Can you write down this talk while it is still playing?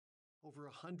Over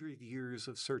 100 years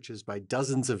of searches by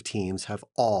dozens of teams have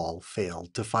all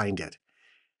failed to find it.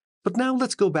 But now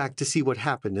let's go back to see what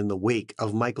happened in the wake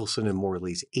of Michelson and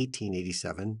Morley's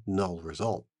 1887 null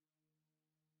result.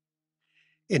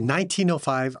 In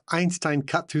 1905, Einstein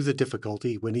cut through the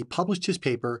difficulty when he published his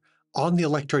paper on the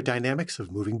electrodynamics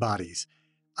of moving bodies.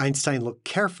 Einstein looked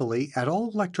carefully at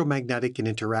all electromagnetic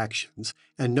interactions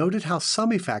and noted how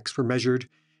some effects were measured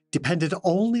depended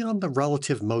only on the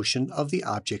relative motion of the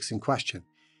objects in question.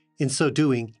 In so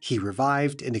doing, he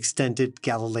revived and extended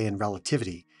Galilean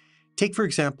relativity. Take, for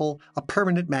example, a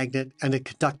permanent magnet and a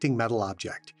conducting metal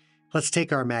object. Let's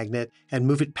take our magnet and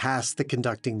move it past the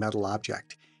conducting metal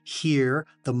object. Here,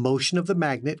 the motion of the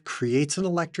magnet creates an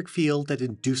electric field that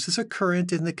induces a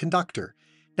current in the conductor.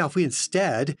 Now, if we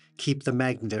instead keep the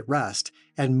magnet at rest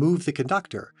and move the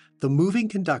conductor, the moving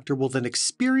conductor will then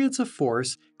experience a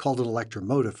force called an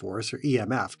electromotive force, or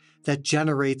EMF, that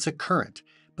generates a current,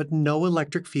 but no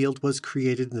electric field was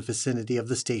created in the vicinity of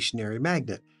the stationary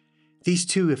magnet. These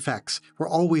two effects were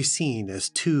always seen as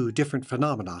two different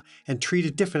phenomena and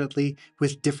treated differently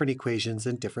with different equations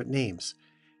and different names.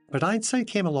 But Einstein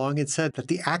came along and said that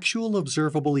the actual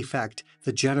observable effect,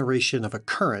 the generation of a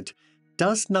current,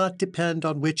 does not depend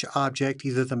on which object,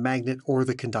 either the magnet or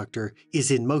the conductor, is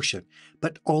in motion,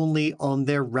 but only on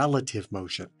their relative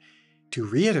motion. To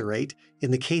reiterate,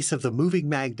 in the case of the moving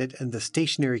magnet and the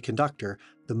stationary conductor,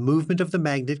 the movement of the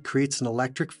magnet creates an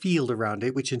electric field around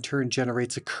it, which in turn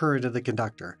generates a current in the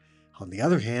conductor. On the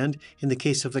other hand, in the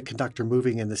case of the conductor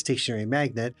moving and the stationary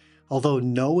magnet, although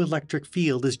no electric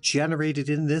field is generated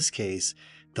in this case,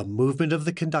 the movement of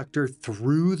the conductor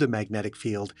through the magnetic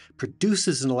field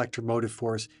produces an electromotive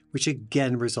force, which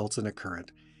again results in a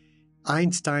current.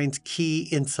 Einstein's key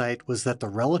insight was that the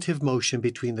relative motion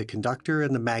between the conductor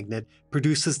and the magnet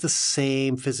produces the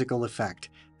same physical effect,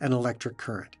 an electric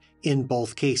current, in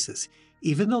both cases,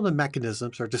 even though the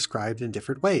mechanisms are described in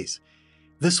different ways.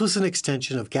 This was an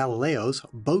extension of Galileo's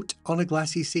boat on a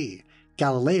glassy sea.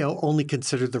 Galileo only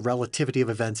considered the relativity of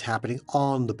events happening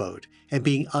on the boat and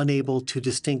being unable to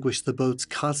distinguish the boat's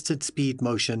constant speed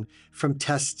motion from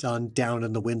tests done down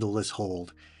in the windowless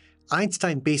hold.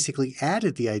 Einstein basically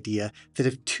added the idea that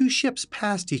if two ships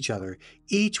passed each other,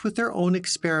 each with their own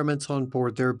experiments on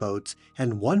board their boats,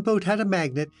 and one boat had a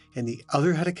magnet and the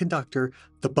other had a conductor,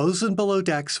 the bosun below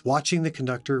decks watching the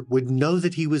conductor would know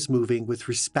that he was moving with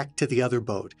respect to the other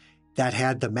boat that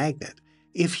had the magnet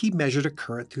if he measured a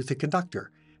current through the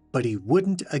conductor. But he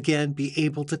wouldn't again be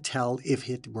able to tell if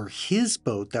it were his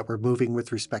boat that were moving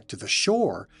with respect to the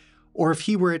shore, or if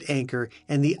he were at anchor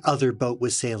and the other boat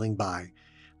was sailing by.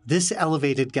 This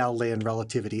elevated Galilean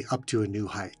relativity up to a new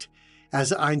height.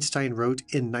 As Einstein wrote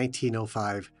in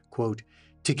 1905, quote,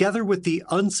 "Together with the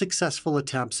unsuccessful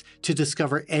attempts to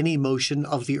discover any motion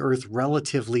of the Earth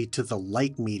relatively to the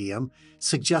light medium,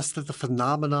 suggest that the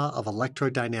phenomena of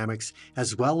electrodynamics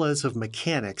as well as of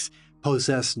mechanics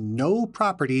possess no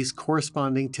properties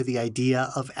corresponding to the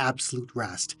idea of absolute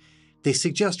rest. They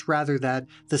suggest rather that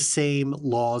the same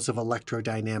laws of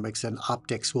electrodynamics and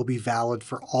optics will be valid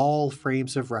for all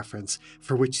frames of reference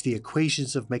for which the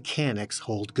equations of mechanics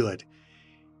hold good."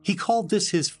 He called this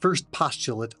his first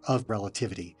postulate of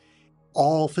relativity.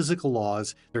 All physical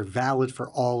laws are valid for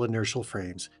all inertial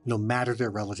frames, no matter their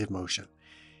relative motion.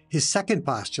 His second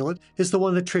postulate is the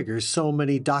one that triggers so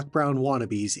many Doc Brown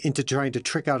wannabes into trying to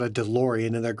trick out a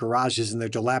DeLorean in their garages and their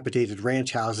dilapidated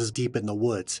ranch houses deep in the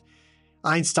woods.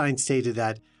 Einstein stated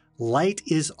that light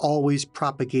is always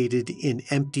propagated in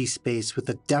empty space with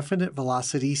a definite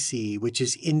velocity c, which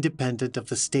is independent of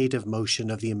the state of motion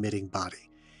of the emitting body.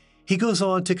 He goes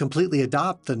on to completely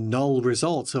adopt the null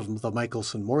results of the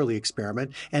Michelson-Morely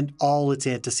experiment and all its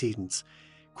antecedents.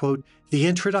 Quote, "The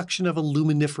introduction of a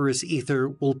luminiferous ether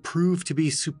will prove to be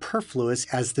superfluous,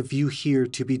 as the view here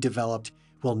to be developed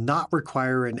will not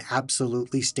require an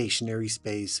absolutely stationary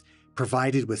space,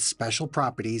 provided with special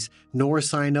properties, nor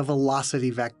assign a velocity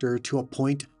vector to a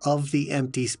point of the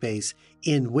empty space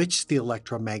in which the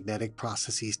electromagnetic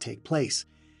processes take place."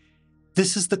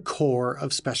 This is the core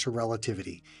of special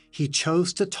relativity. He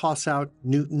chose to toss out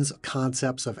Newton's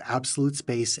concepts of absolute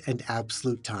space and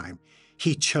absolute time.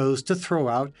 He chose to throw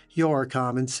out your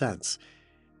common sense.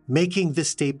 Making this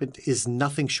statement is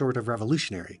nothing short of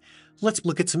revolutionary. Let's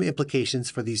look at some implications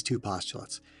for these two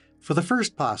postulates. For the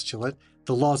first postulate,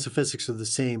 the laws of physics are the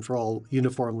same for all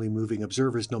uniformly moving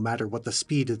observers no matter what the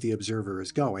speed of the observer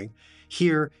is going.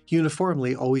 Here,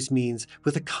 uniformly always means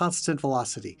with a constant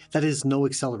velocity, that is, no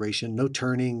acceleration, no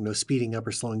turning, no speeding up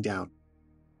or slowing down.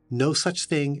 No such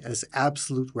thing as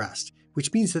absolute rest,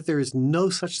 which means that there is no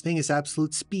such thing as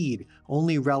absolute speed,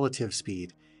 only relative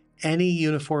speed. Any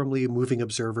uniformly moving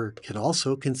observer can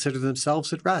also consider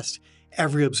themselves at rest.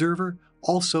 Every observer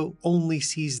also only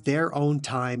sees their own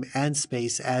time and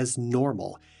space as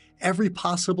normal. Every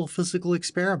possible physical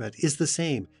experiment is the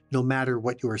same, no matter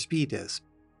what your speed is.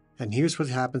 And here's what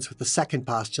happens with the second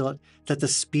postulate, that the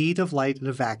speed of light in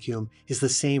a vacuum is the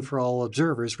same for all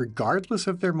observers, regardless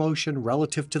of their motion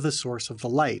relative to the source of the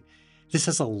light. This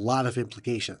has a lot of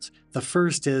implications. The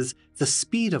first is the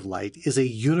speed of light is a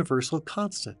universal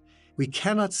constant. We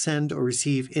cannot send or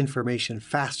receive information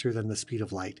faster than the speed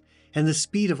of light, and the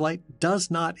speed of light does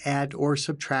not add or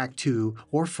subtract to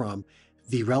or from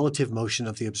the relative motion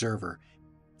of the observer.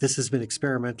 This has been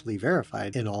experimentally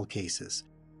verified in all cases.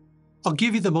 I'll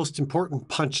give you the most important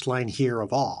punchline here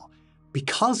of all.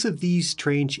 Because of these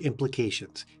strange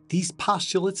implications, these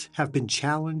postulates have been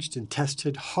challenged and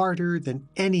tested harder than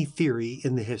any theory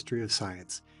in the history of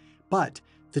science. But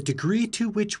the degree to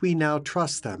which we now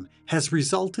trust them has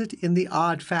resulted in the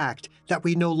odd fact that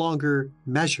we no longer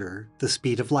measure the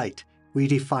speed of light, we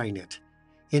define it.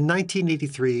 In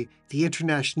 1983, the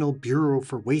International Bureau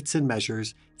for Weights and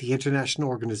Measures, the international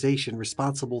organization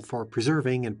responsible for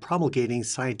preserving and promulgating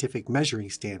scientific measuring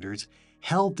standards,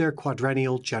 held their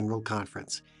quadrennial general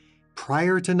conference.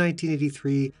 Prior to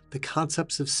 1983, the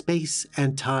concepts of space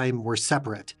and time were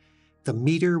separate. The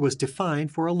meter was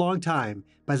defined for a long time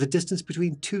by the distance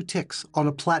between two ticks on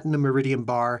a platinum iridium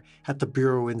bar at the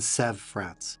Bureau in Sèvres,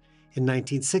 France. In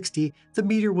 1960, the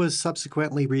meter was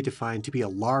subsequently redefined to be a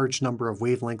large number of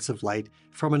wavelengths of light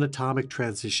from an atomic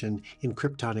transition in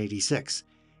Krypton-86.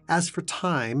 As for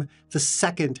time, the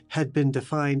second had been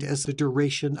defined as the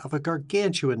duration of a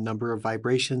gargantuan number of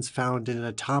vibrations found in an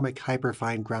atomic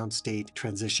hyperfine ground state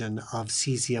transition of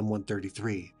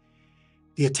cesium-133.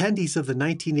 The attendees of the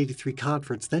 1983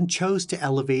 conference then chose to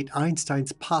elevate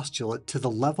Einstein's postulate to the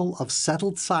level of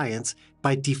settled science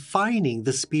by defining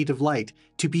the speed of light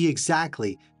to be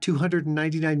exactly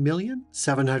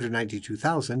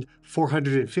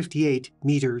 299,792,458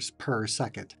 meters per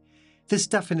second. This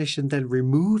definition then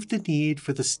removed the need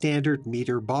for the standard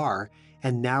meter bar,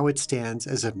 and now it stands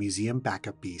as a museum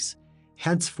backup piece.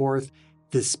 Henceforth,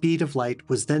 the speed of light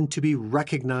was then to be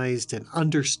recognized and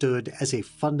understood as a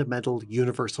fundamental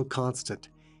universal constant.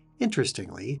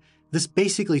 Interestingly, this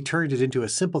basically turned it into a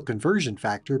simple conversion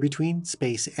factor between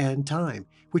space and time,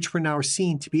 which were now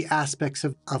seen to be aspects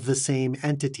of the same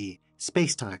entity,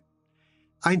 spacetime.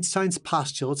 Einstein's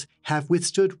postulates have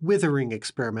withstood withering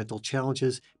experimental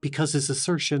challenges because his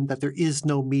assertion that there is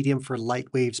no medium for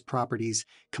light waves' properties,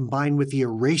 combined with the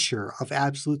erasure of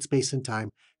absolute space and time,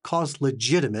 caused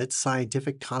legitimate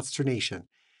scientific consternation.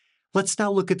 Let's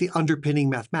now look at the underpinning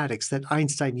mathematics that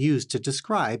Einstein used to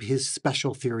describe his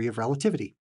special theory of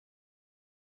relativity.